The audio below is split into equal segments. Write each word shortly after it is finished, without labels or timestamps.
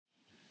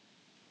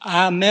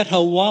I met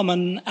a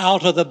woman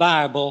out of the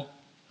Bible.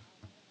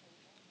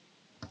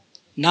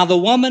 Now, the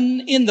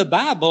woman in the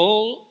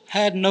Bible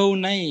had no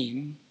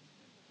name,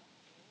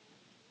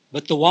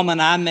 but the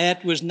woman I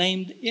met was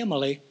named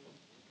Emily.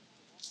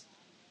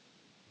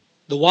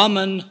 The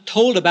woman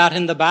told about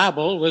in the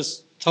Bible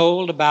was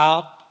told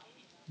about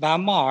by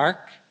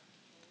Mark.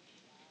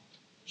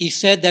 He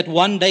said that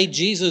one day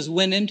Jesus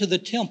went into the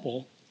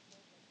temple.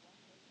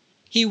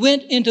 He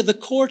went into the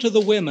court of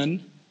the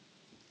women.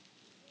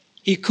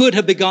 He could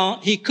have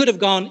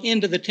gone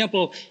into the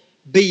temple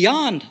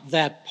beyond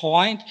that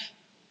point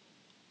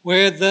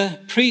where the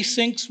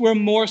precincts were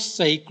more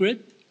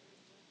sacred,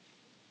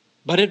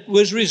 but it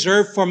was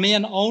reserved for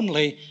men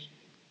only.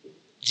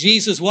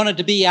 Jesus wanted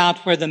to be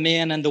out where the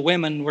men and the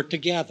women were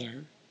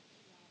together.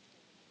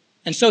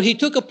 And so he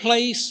took a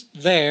place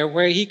there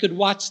where he could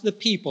watch the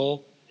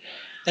people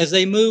as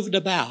they moved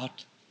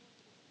about.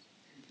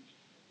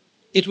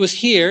 It was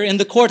here in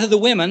the court of the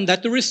women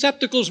that the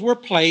receptacles were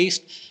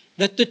placed,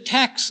 that the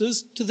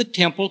taxes to the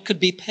temple could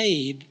be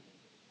paid.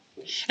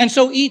 And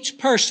so each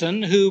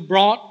person who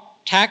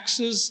brought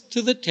taxes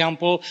to the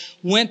temple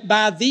went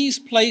by these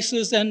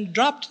places and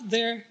dropped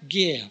their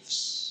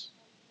gifts.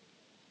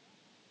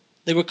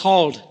 They were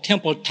called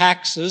temple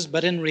taxes,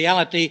 but in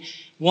reality,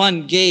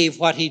 one gave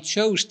what he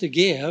chose to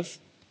give.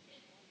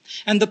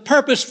 And the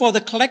purpose for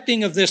the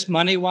collecting of this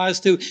money was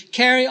to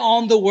carry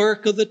on the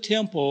work of the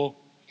temple.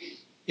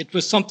 It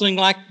was something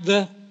like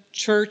the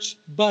church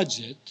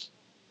budget.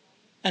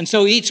 And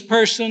so each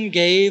person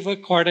gave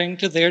according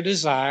to their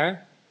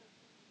desire.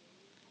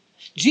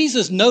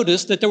 Jesus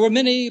noticed that there were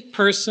many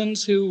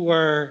persons who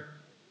were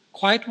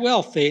quite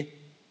wealthy.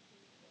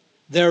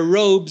 Their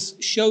robes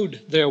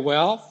showed their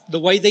wealth. The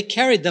way they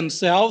carried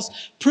themselves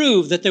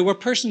proved that they were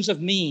persons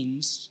of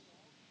means.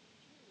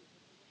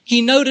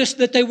 He noticed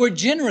that they were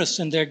generous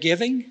in their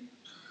giving.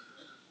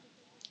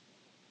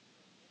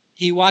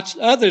 He watched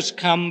others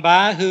come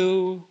by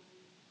who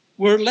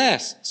were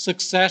less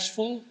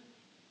successful.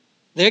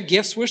 Their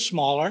gifts were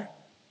smaller.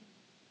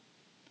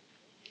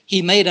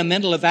 He made a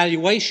mental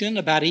evaluation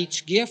about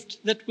each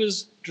gift that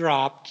was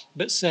dropped,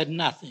 but said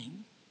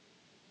nothing.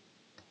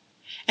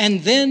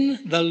 And then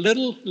the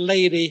little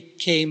lady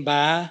came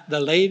by, the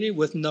lady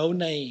with no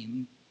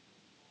name.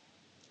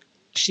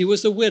 She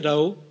was a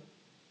widow.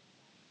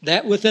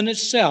 That within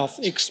itself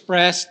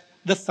expressed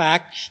the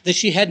fact that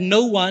she had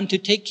no one to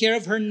take care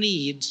of her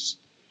needs.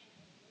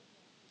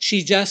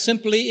 She just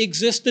simply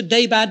existed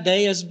day by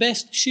day as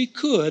best she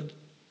could.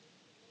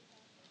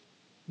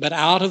 But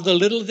out of the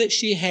little that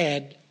she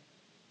had,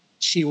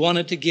 she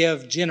wanted to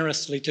give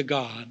generously to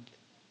God.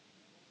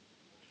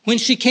 When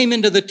she came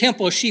into the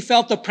temple, she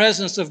felt the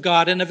presence of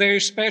God in a very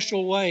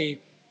special way.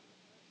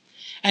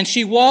 And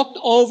she walked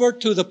over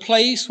to the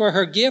place where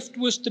her gift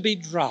was to be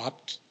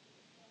dropped.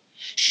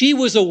 She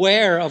was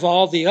aware of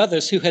all the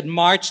others who had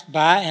marched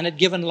by and had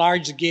given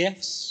large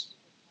gifts.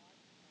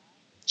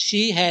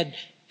 She had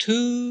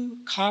 2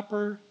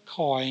 copper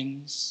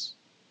coins,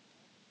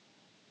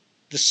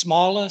 the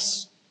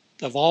smallest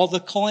of all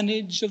the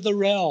coinage of the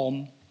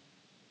realm.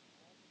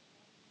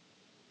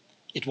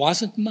 It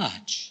wasn't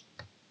much,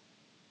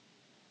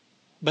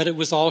 but it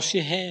was all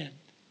she had.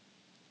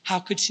 How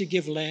could she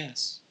give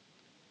less?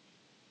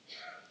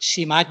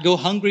 She might go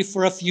hungry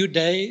for a few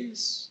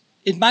days.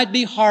 It might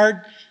be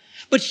hard,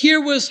 but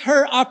here was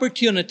her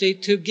opportunity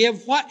to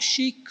give what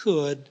she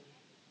could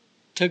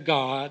to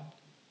God.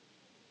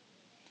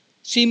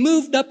 She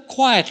moved up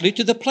quietly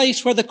to the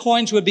place where the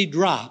coins would be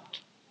dropped.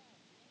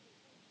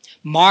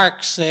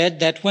 Mark said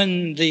that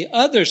when the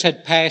others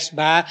had passed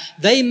by,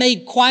 they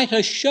made quite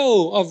a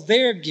show of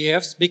their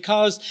gifts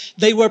because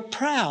they were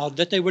proud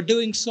that they were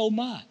doing so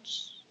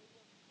much.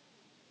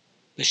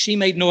 But she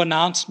made no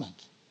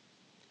announcement.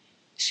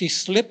 She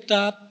slipped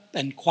up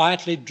and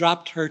quietly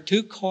dropped her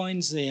 2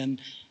 coins in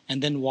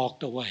and then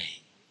walked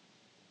away.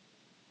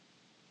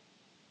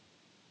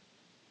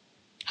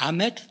 I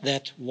met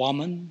that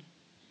woman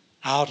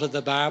out of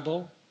the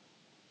Bible.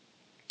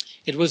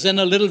 It was in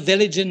a little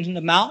village in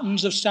the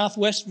mountains of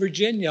southwest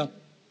Virginia.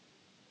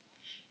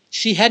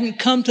 She hadn't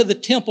come to the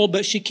temple,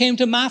 but she came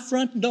to my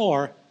front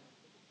door.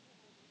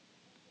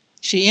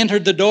 She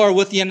entered the door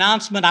with the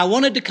announcement, I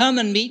wanted to come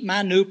and meet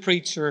my new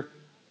preacher.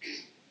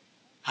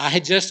 I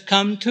had just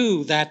come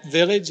to that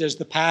village as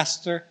the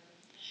pastor.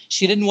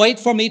 She didn't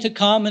wait for me to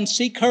come and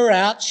seek her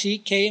out. She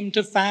came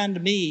to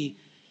find me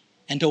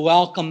and to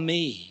welcome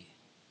me.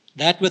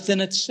 That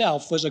within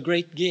itself was a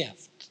great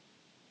gift.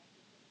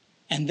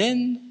 And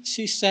then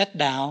she sat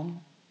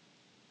down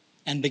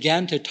and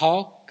began to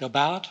talk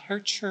about her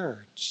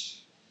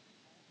church.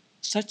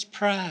 Such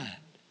pride.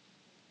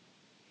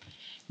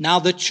 Now,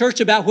 the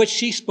church about which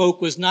she spoke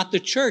was not the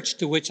church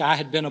to which I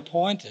had been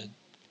appointed.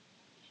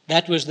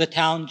 That was the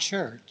town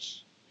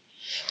church.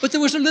 But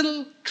there was a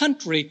little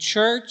country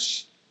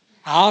church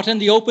out in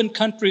the open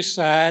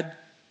countryside,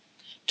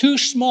 too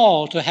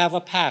small to have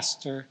a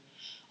pastor,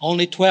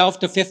 only 12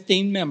 to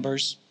 15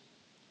 members.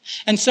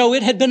 And so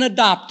it had been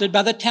adopted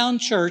by the town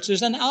church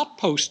as an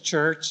outpost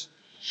church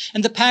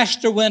And the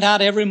pastor went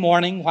out every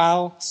morning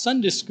while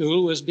Sunday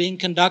school was being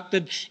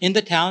conducted in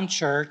the town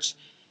church,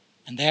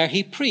 and there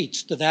he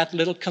preached to that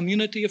little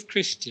community of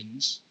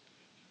Christians.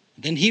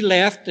 Then he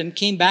left and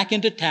came back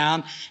into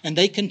town, and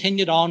they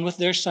continued on with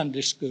their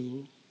Sunday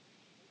school.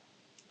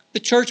 The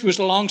church was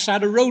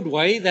alongside a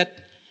roadway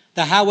that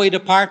the highway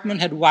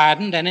department had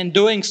widened, and in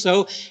doing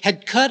so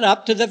had cut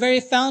up to the very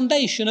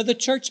foundation of the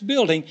church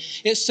building.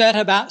 It sat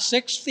about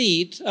 6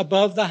 feet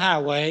above the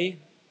highway,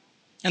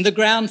 and the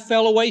ground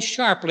fell away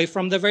sharply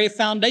from the very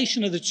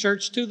foundation of the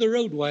church to the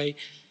roadway.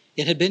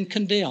 It had been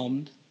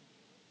condemned.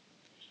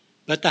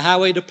 But the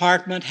highway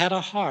department had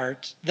a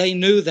heart. They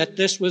knew that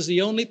this was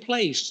the only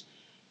place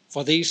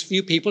for these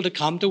few people to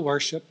come to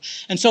worship.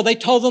 And so they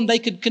told them they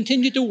could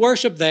continue to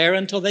worship there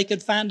until they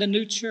could find a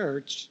new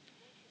church.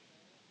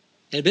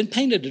 It had been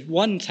painted at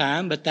one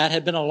time, but that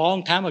had been a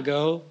long time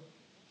ago.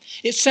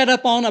 It set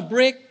up on a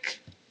brick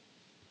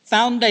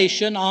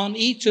foundation on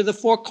each of the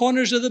 4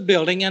 corners of the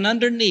building, and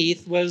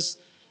underneath was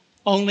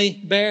only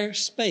bare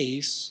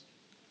space.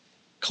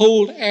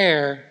 Cold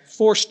air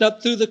forced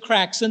up through the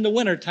cracks in the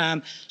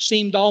wintertime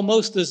seemed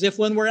almost as if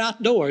one were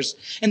outdoors.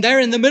 And there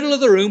in the middle of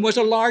the room was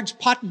a large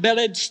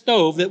pot-bellied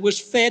stove that was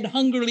fed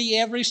hungrily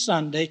every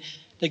Sunday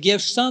to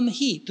give some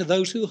heat to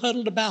those who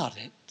huddled about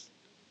it.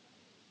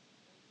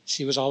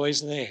 She was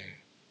always there.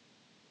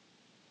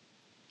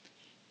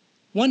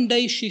 One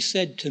day she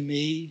said to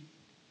me,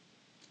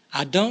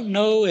 "I don't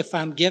know if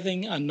I'm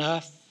giving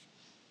enough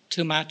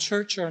to my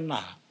church or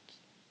not."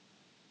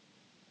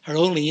 Her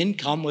only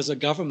income was a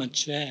government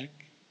check.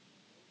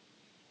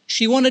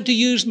 She wanted to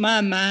use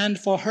my mind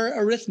for her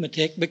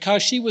arithmetic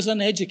because she was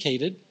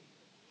uneducated.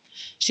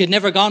 She had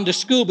never gone to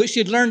school, but she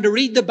had learned to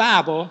read the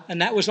Bible,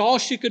 and that was all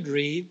she could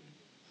read.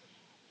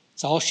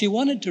 It's all she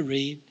wanted to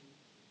read.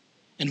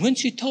 And when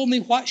she told me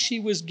what she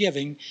was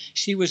giving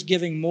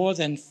more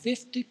than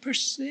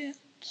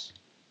 50%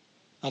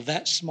 of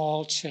that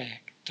small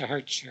check to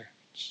her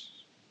church.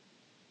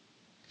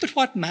 But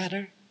what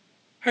matter?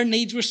 Her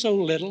needs were so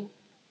little.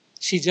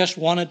 She just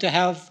wanted to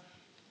have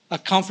a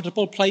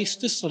comfortable place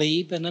to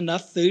sleep and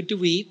enough food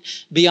to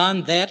eat.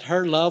 Beyond that,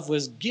 her love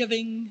was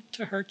giving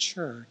to her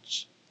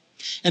church.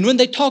 And when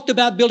they talked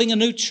about building a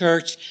new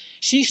church,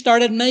 she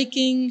started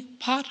making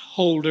pot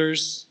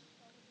holders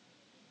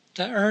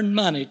to earn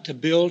money to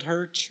build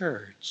her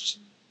church.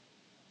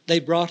 They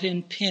brought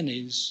in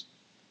pennies.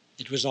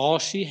 It was all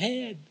she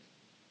had,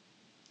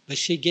 but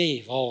she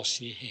gave all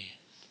she had.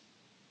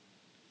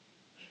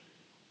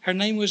 Her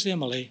name was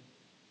Emily.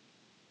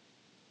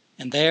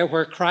 And there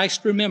where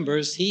Christ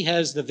remembers, he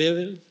has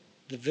the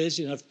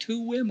vision of 2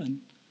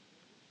 women.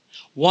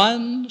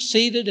 One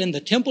seated in the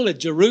temple at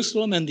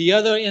Jerusalem and the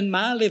other in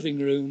my living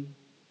room.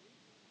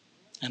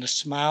 And a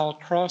smile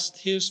crossed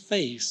his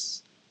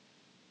face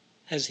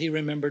as he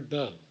remembered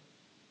both.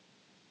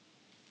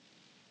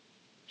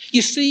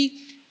 You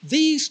see,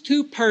 these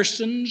 2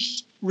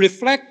 persons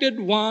reflected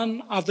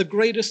one of the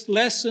greatest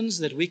lessons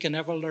that we can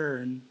ever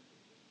learn.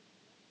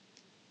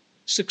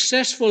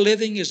 Successful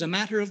living is a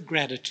matter of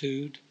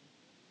gratitude,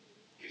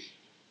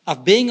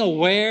 of being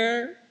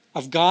aware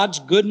of God's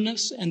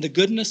goodness and the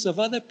goodness of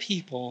other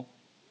people.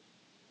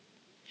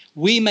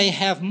 We may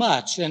have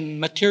much and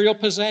material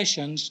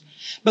possessions,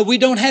 but we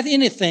don't have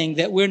anything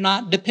that we're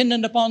not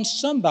dependent upon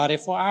somebody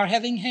for our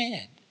having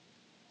had.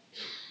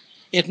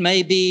 It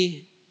may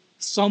be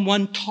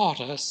someone taught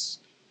us.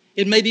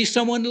 It may be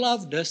someone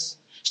loved us.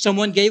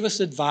 Someone gave us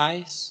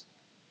advice.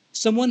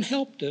 Someone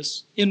helped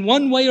us in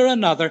one way or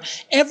another.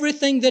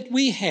 Everything that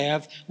we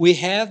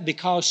have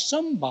because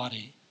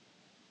somebody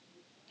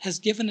has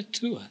given it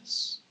to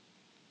us.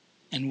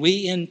 And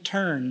we in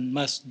turn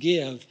must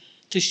give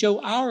to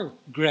show our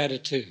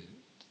gratitude.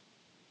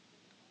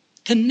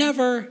 To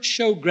never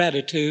show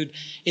gratitude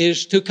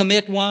is to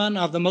commit one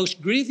of the most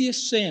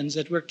grievous sins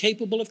that we're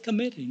capable of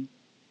committing.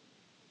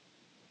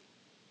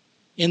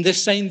 In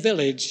this same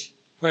village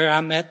where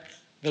I met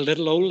the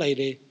little old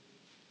lady,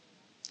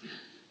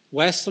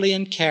 Wesley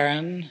and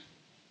Karen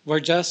were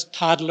just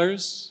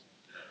toddlers,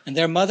 and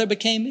their mother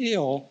became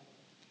ill.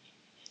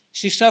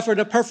 She suffered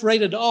a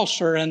perforated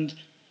ulcer, and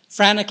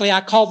frantically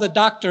I called the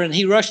doctor, and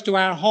he rushed to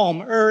our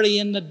home early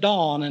in the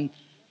dawn and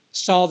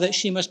saw that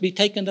she must be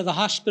taken to the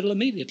hospital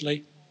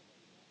immediately.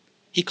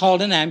 He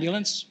called an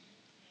ambulance,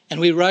 and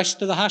we rushed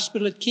to the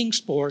hospital at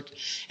Kingsport.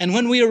 And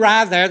when we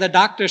arrived there, the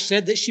doctor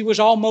said that she was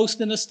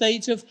almost in a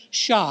stage of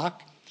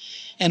shock.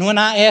 And when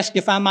I asked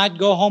if I might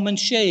go home and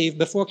shave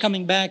before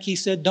coming back, he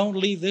said, "Don't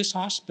leave this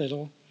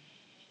hospital."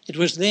 It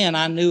was then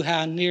I knew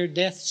how near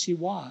death she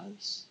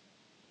was.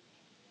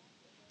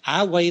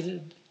 I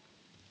waited.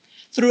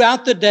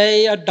 Throughout the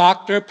day, a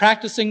doctor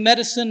practicing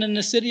medicine in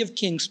the city of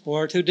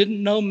Kingsport who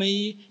didn't know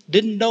me,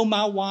 didn't know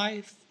my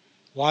wife,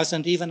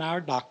 wasn't even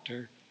our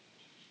doctor,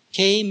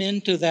 came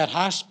into that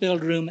hospital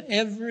room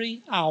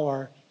every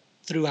hour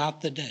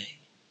throughout the day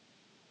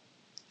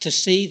to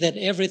see that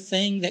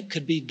everything that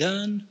could be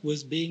done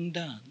was being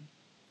done.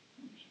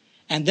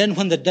 And then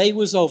when the day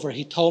was over,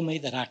 he told me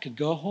that I could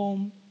go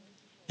home,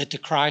 that the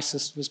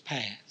crisis was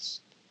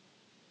past.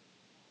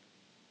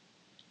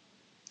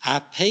 I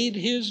paid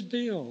his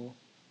bill.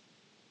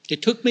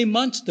 It took me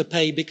months to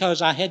pay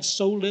because I had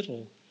so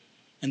little,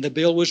 and the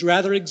bill was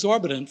rather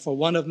exorbitant for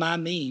one of my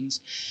means.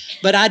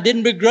 But I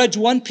didn't begrudge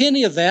one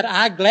penny of that.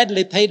 I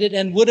gladly paid it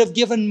and would have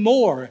given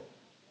more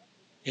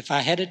if I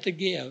had it to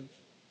give.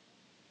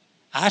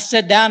 I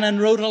sat down and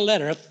wrote a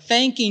letter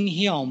thanking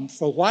him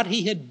for what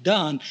he had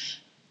done.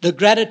 The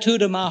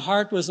gratitude of my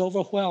heart was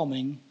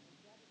overwhelming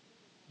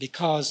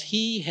because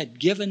he had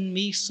given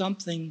me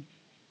something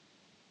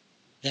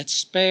that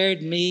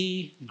spared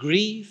me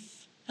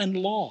grief and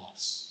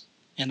loss,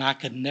 and I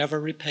could never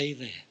repay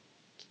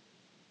that.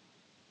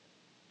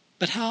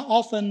 But how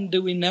often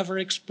do we never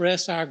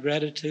express our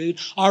gratitude,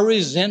 are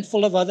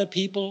resentful of other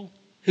people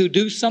who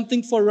do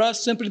something for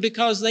us simply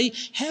because they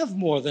have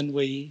more than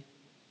we?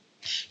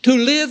 To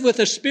live with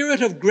a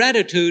spirit of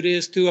gratitude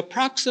is to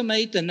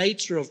approximate the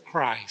nature of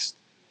Christ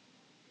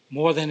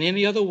more than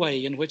any other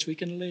way in which we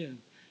can live.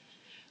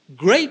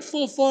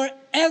 Grateful for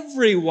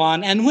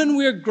everyone, and when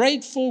we're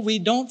grateful, we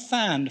don't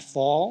find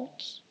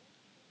faults.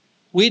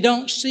 We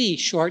don't see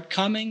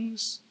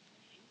shortcomings.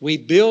 We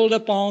build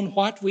upon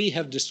what we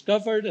have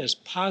discovered as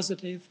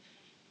positive,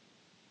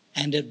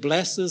 and it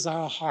blesses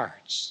our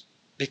hearts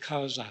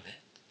because of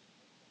it.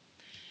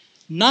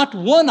 Not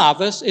one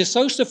of us is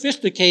so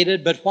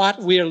sophisticated but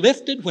what we are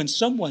lifted when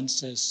someone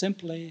says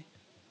simply,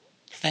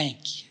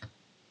 thank you.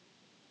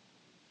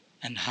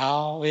 And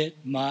how it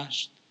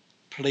must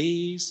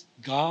please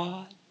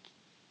God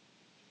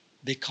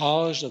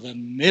because of the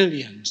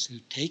millions who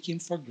take him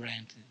for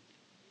granted.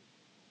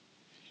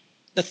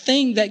 The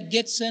thing that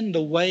gets in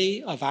the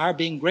way of our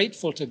being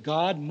grateful to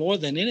God more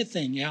than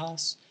anything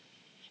else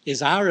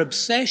is our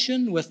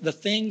obsession with the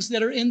things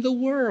that are in the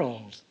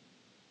world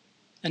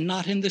and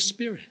not in the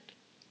Spirit.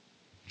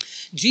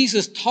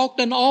 Jesus talked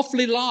an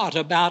awfully lot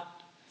about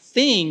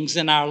things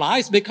in our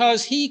lives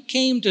because he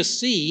came to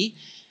see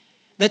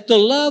that the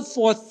love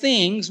for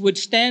things would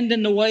stand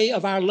in the way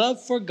of our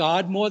love for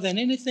God more than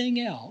anything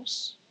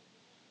else.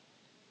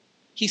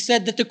 He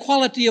said that the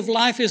quality of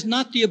life is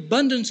not the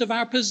abundance of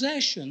our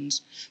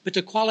possessions, but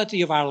the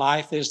quality of our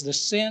life is the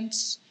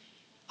sense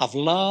of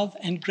love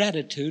and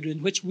gratitude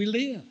in which we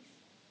live.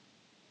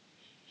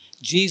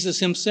 Jesus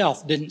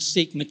himself didn't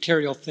seek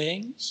material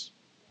things.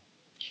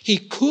 He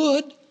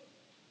could.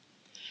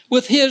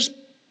 With his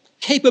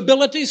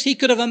capabilities, he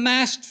could have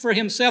amassed for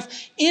himself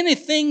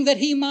anything that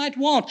he might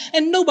want,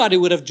 and nobody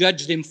would have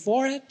judged him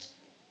for it.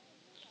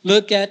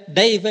 Look at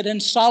David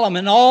and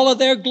Solomon, all of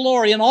their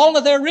glory and all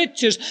of their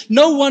riches.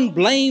 No one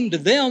blamed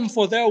them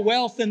for their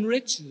wealth and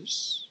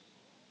riches.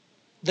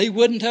 They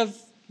wouldn't have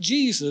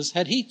Jesus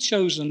had he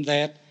chosen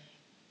that.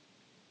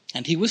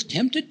 And he was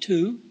tempted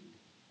too.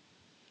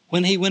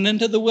 When he went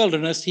into the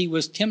wilderness, he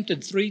was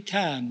tempted 3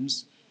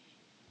 times.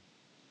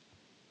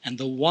 And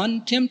the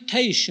one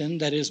temptation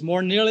that is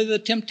more nearly the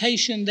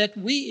temptation that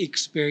we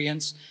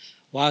experience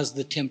was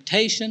the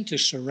temptation to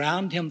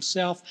surround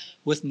himself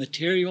with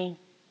material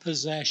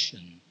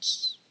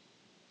possessions.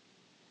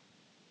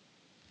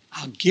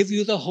 I'll give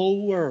you the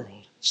whole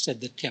world,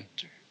 said the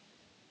tempter.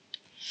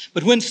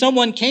 But when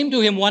someone came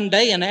to him one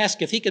day and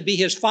asked if he could be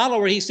his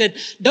follower, he said,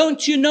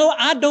 don't you know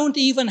I don't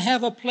even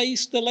have a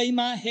place to lay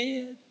my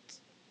head?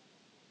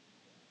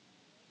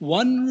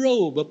 One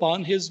robe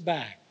upon his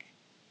back.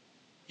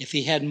 If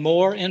he had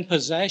more in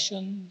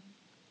possession,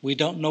 we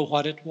don't know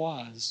what it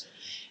was.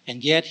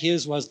 And yet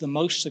his was the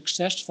most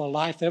successful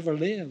life ever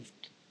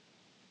lived.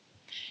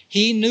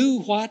 He knew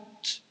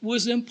what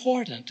was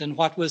important and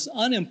what was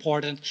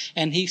unimportant,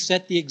 and he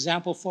set the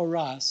example for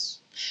us.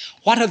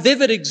 What a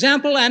vivid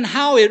example, and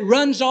how it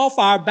runs off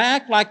our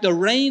back like the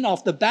rain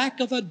off the back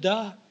of a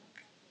duck.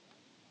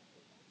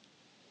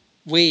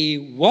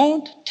 We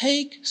won't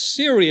take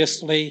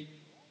seriously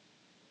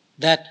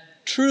that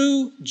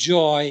true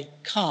joy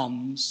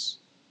comes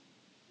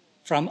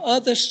from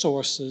other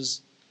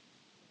sources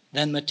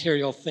than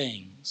material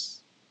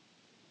things.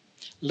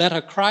 Let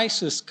a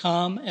crisis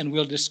come and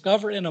we'll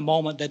discover in a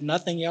moment that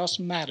nothing else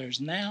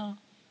matters now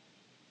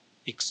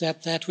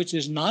except that which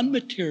is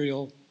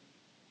non-material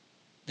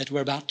that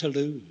we're about to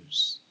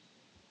lose.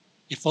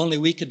 If only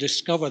we could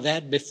discover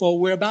that before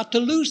we're about to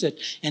lose it,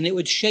 and it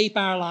would shape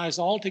our lives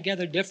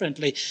altogether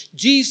differently.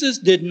 Jesus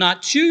did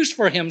not choose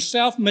for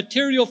himself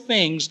material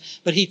things,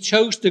 but he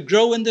chose to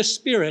grow in the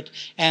Spirit,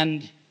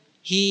 and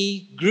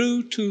he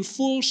grew to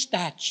full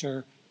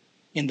stature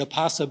in the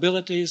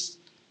possibilities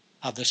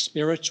of the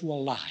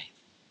spiritual life.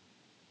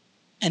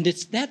 And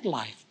it's that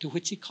life to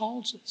which he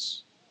calls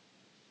us.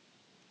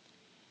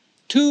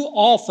 Too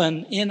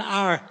often in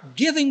our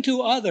giving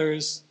to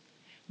others,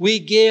 we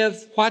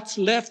give what's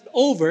left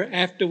over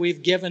after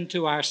we've given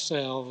to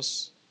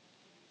ourselves.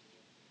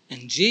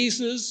 And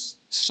Jesus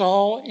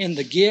saw in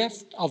the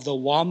gift of the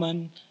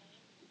woman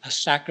a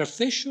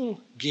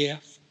sacrificial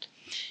gift.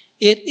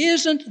 It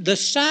isn't the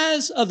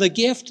size of the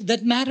gift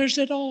that matters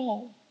at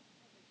all.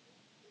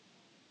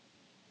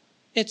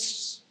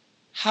 It's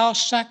how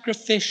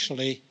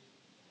sacrificially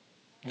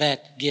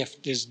that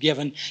gift is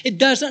given. It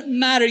doesn't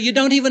matter. You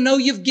don't even know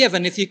you've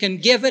given if you can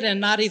give it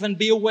and not even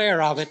be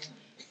aware of it.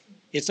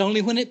 It's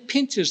only when it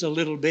pinches a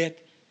little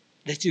bit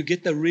that you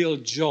get the real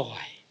joy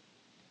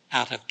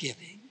out of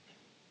giving.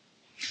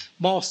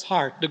 Moss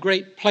Hart, the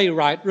great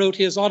playwright, wrote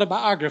his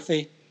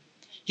autobiography.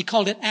 He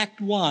called it Act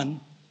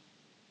One.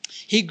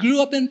 He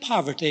grew up in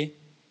poverty.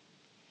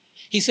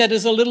 He said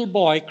as a little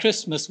boy,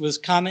 Christmas was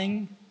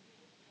coming,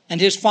 and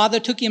his father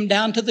took him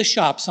down to the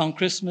shops on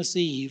Christmas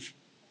Eve.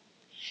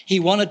 He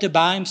wanted to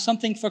buy him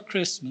something for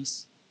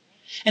Christmas.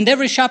 And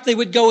every shop they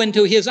would go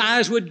into, his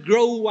eyes would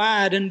grow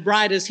wide and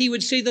bright as he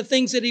would see the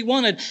things that he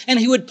wanted. And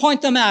he would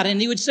point them out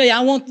and he would say, I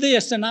want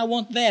this and I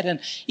want that. And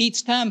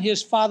each time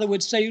his father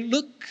would say,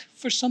 look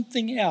for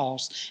something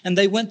else. And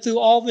they went through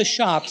all the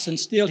shops and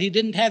still he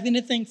didn't have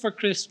anything for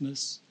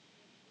Christmas.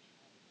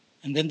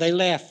 And then they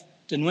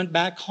left and went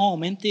back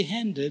home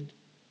empty-handed.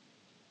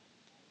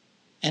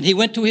 And he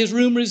went to his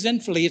room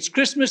resentfully. It's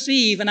Christmas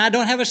Eve and I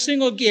don't have a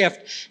single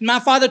gift. And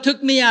my father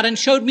took me out and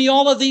showed me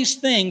all of these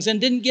things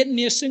and didn't get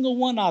me a single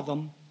one of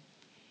them.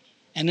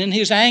 And in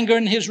his anger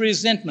and his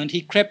resentment,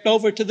 he crept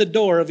over to the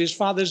door of his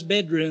father's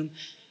bedroom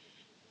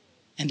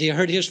and he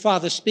heard his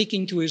father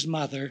speaking to his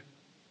mother.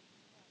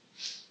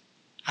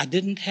 I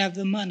didn't have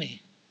the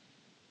money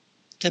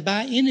to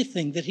buy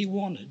anything that he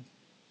wanted.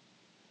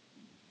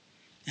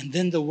 And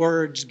then the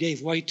words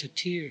gave way to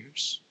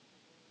tears.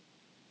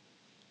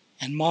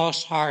 And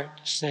Moss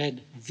Hart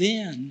said,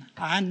 then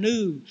I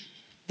knew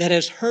that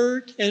as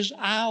hurt as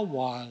I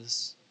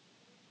was,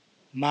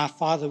 my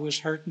father was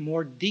hurt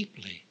more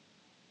deeply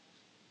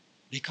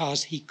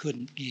because he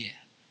couldn't give.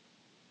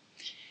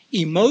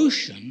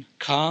 Emotion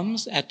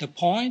comes at the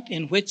point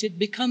in which it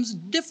becomes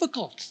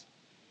difficult.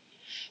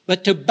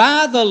 But to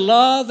buy the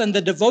love and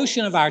the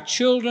devotion of our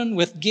children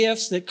with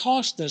gifts that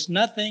cost us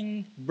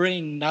nothing,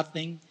 bring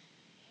nothing.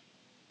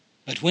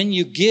 But when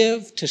you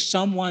give to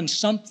someone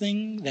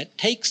something that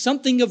takes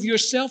something of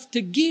yourself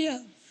to give,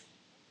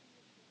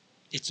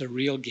 it's a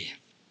real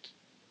gift.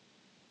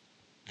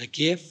 The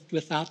gift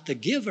without the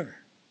giver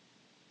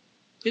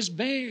is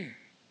bare.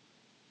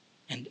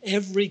 And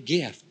every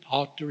gift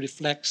ought to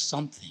reflect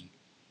something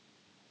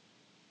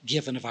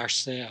given of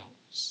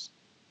ourselves.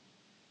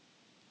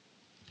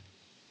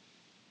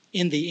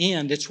 In the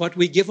end, it's what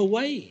we give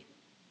away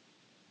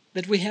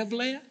that we have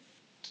left.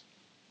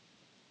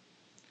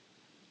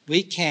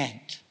 We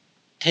can't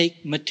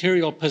take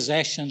material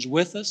possessions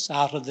with us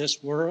out of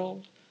this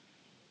world.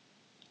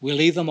 We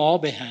leave them all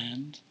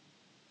behind.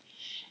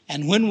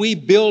 And when we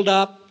build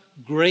up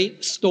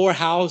great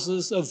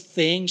storehouses of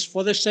things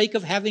for the sake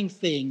of having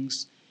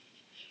things,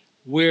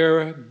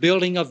 we're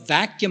building a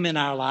vacuum in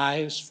our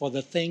lives for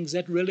the things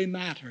that really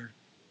matter.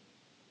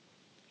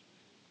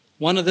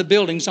 One of the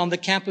buildings on the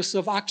campus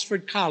of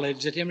Oxford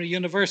College at Emory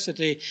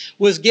University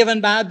was given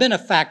by a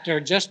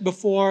benefactor just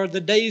before the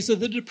days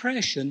of the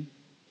Depression.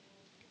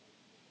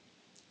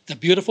 The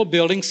beautiful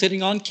building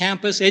sitting on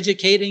campus,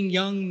 educating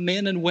young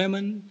men and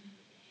women.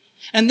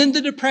 And then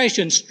the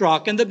Depression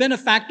struck, and the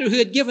benefactor who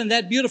had given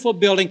that beautiful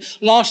building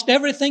lost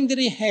everything that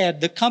he had.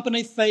 The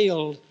company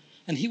failed,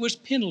 and he was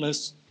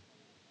penniless.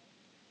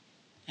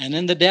 And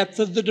in the depth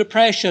of the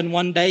Depression,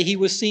 one day he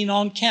was seen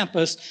on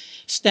campus,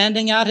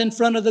 standing out in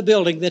front of the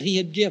building that he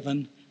had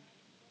given.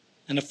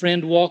 And a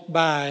friend walked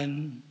by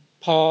and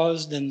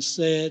paused and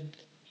said,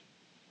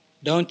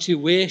 don't you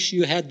wish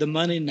you had the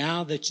money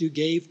now that you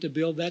gave to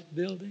build that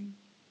building?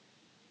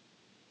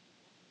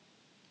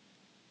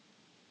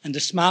 And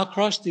a smile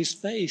crossed his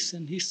face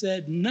and he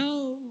said,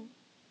 no.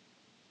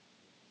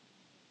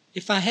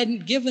 If I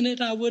hadn't given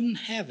it, I wouldn't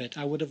have it.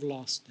 I would have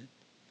lost it.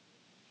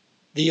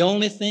 The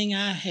only thing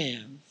I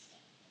have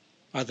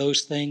are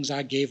those things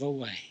I gave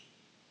away.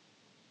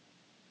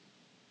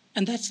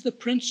 And that's the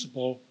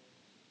principle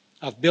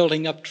of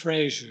building up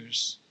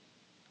treasures.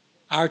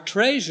 Our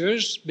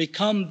treasures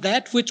become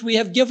that which we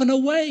have given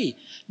away,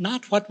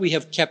 not what we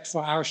have kept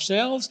for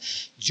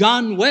ourselves.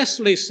 John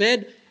Wesley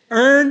said,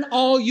 earn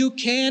all you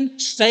can,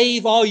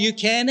 save all you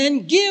can,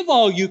 and give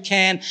all you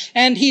can.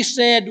 And he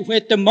said,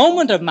 at the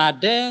moment of my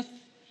death,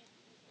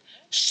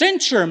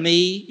 censure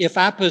me if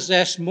I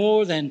possess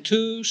more than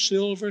 2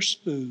 silver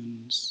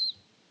spoons,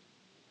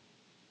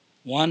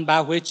 one by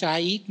which I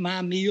eat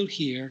my meal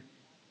here,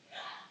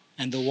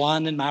 and the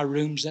one in my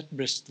rooms at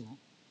Bristol.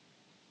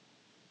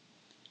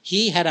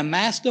 He had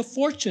amassed a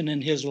fortune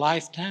in his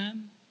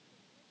lifetime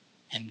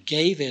and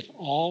gave it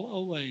all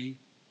away.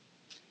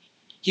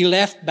 He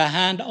left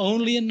behind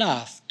only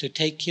enough to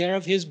take care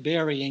of his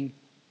burying.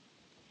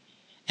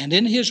 And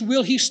in his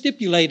will he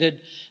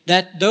stipulated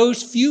that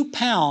those few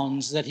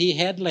pounds that he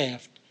had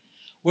left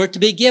were to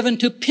be given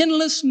to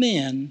penniless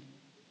men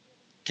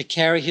to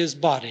carry his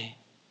body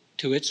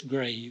to its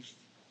grave.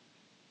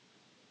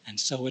 And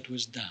so it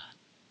was done.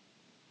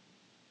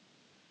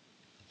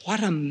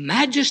 What a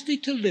majesty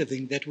to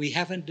living that we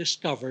haven't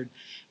discovered,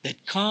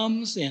 that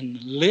comes in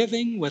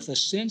living with a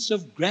sense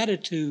of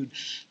gratitude,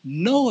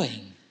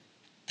 knowing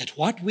that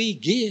what we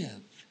give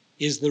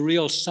is the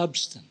real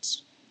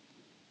substance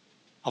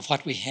of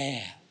what we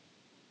have.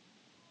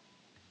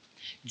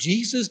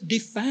 Jesus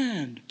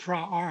defined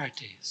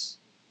priorities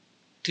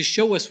to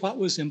show us what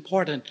was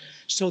important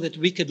so that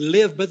we could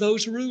live by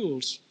those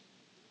rules.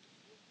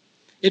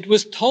 It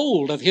was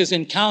told of his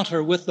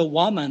encounter with the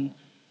woman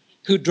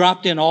who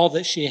dropped in all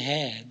that she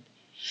had.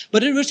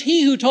 But it was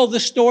he who told the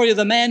story of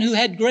the man who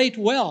had great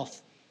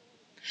wealth.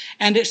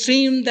 And it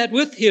seemed that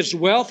with his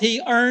wealth,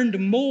 he earned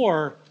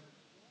more.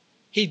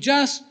 He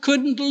just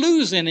couldn't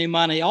lose any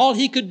money. All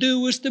he could do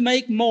was to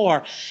make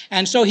more.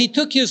 And so he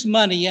took his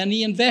money and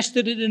he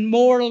invested it in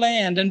more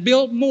land and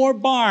built more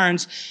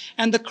barns.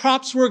 And the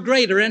crops were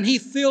greater and he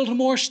filled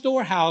more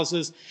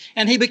storehouses.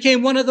 And he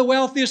became one of the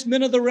wealthiest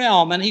men of the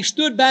realm. And he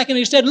stood back and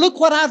he said, "Look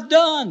what I've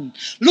done.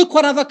 Look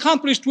what I've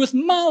accomplished with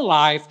my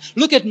life.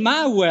 Look at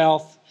my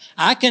wealth.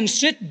 I can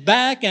sit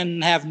back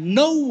and have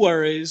no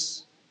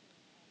worries.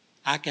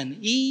 I can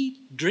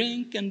eat,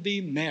 drink, and be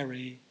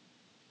merry."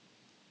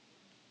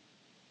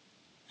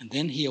 And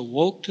then he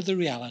awoke to the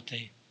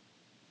reality,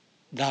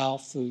 "Thou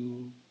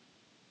fool."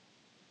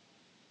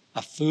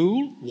 A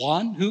fool,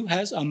 one who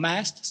has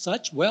amassed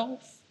such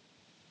wealth.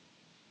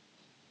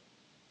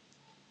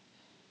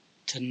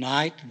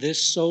 Tonight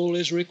this soul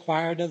is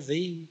required of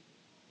thee,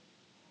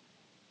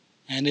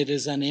 and it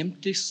is an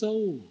empty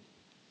soul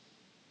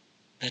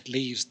that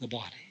leaves the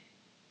body,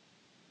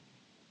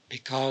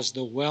 because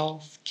the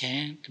wealth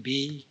can't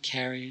be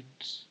carried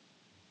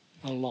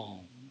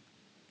along.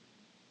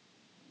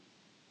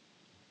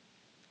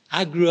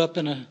 I grew up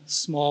in a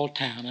small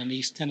town in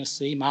East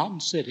Tennessee,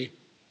 Mountain City,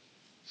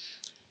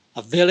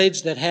 a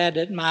village that had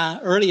at my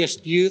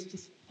earliest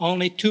youth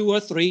only 2 or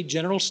 3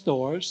 general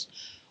stores,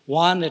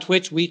 one at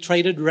which we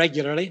traded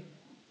regularly.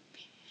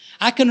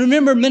 I can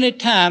remember many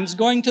times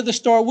going to the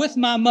store with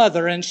my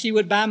mother, and she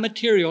would buy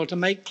material to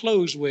make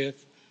clothes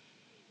with,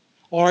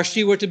 or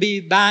she were to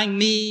be buying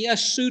me a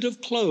suit of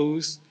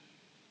clothes.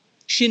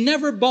 She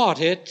never bought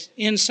it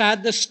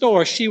inside the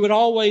store. She would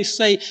always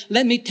say,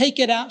 "Let me take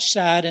it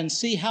outside and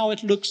see how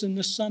it looks in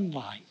the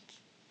sunlight."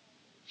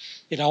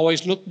 It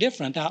always looked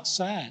different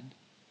outside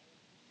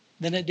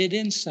than it did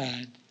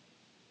inside.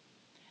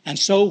 And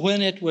so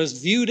when it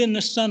was viewed in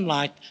the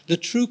sunlight, the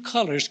true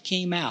colors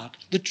came out.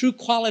 The true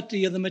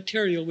quality of the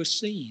material was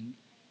seen.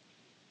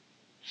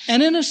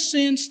 And in a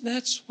sense,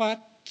 that's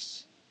what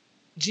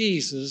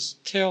Jesus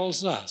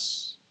tells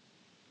us.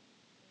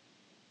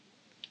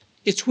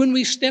 It's when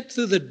we step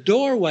through the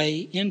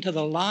doorway into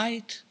the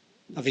light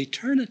of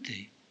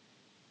eternity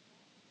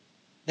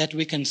that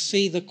we can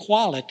see the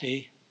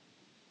quality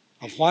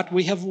of what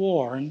we have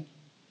worn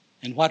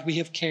and what we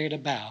have cared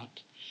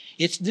about.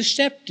 It's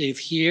deceptive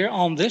here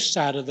on this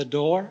side of the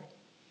door.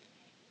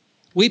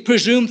 We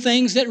presume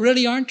things that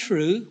really aren't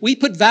true. We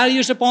put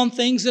values upon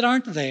things that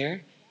aren't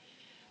there.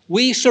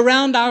 We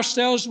surround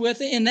ourselves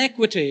with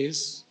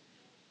inequities,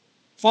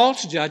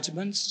 false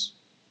judgments,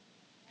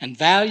 and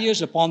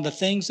values upon the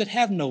things that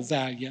have no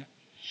value.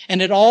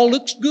 And it all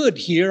looks good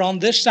here on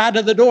this side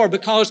of the door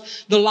because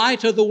the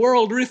light of the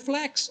world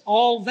reflects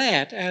all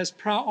that as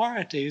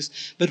priorities.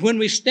 But when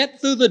we step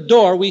through the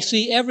door, we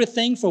see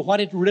everything for what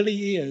it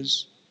really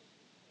is.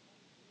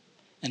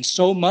 And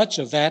so much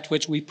of that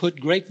which we put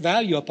great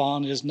value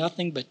upon is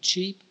nothing but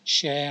cheap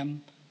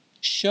sham,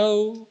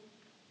 show,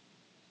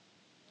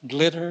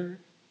 glitter,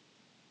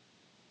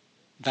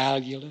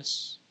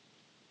 valueless.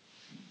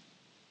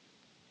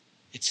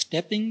 It's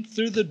stepping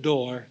through the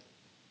door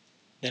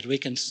that we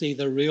can see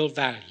the real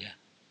value,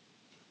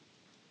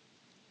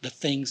 the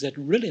things that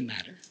really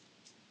matter.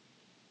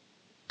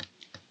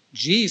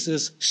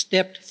 Jesus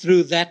stepped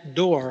through that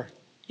door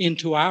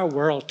into our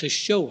world to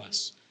show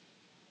us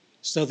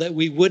so that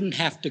we wouldn't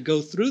have to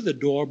go through the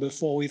door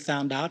before we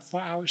found out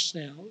for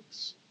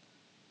ourselves.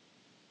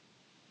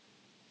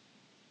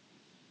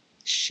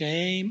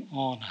 Shame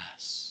on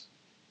us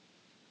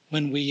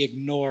when we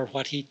ignore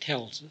what he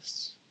tells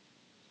us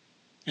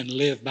and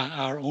live by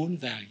our own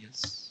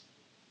values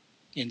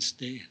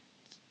instead.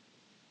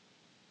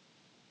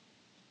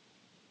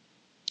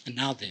 And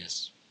now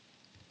this.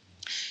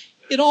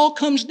 It all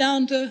comes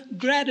down to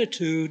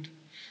gratitude,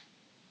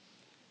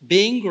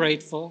 being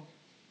grateful,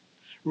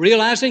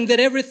 realizing that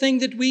everything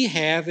that we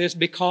have is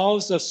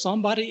because of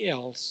somebody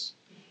else,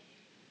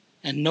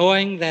 and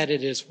knowing that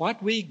it is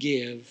what we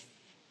give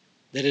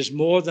that is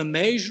more the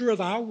measure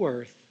of our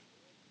worth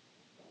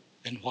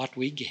than what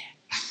we get.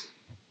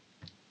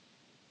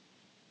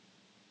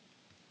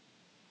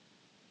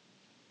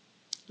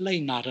 Lay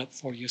not up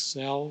for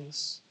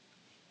yourselves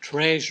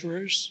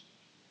treasures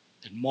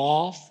that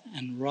moth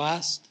and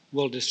rust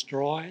will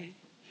destroy,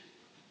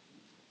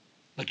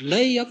 but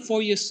lay up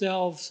for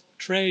yourselves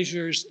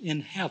treasures in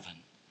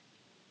heaven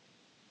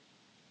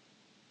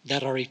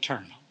that are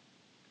eternal.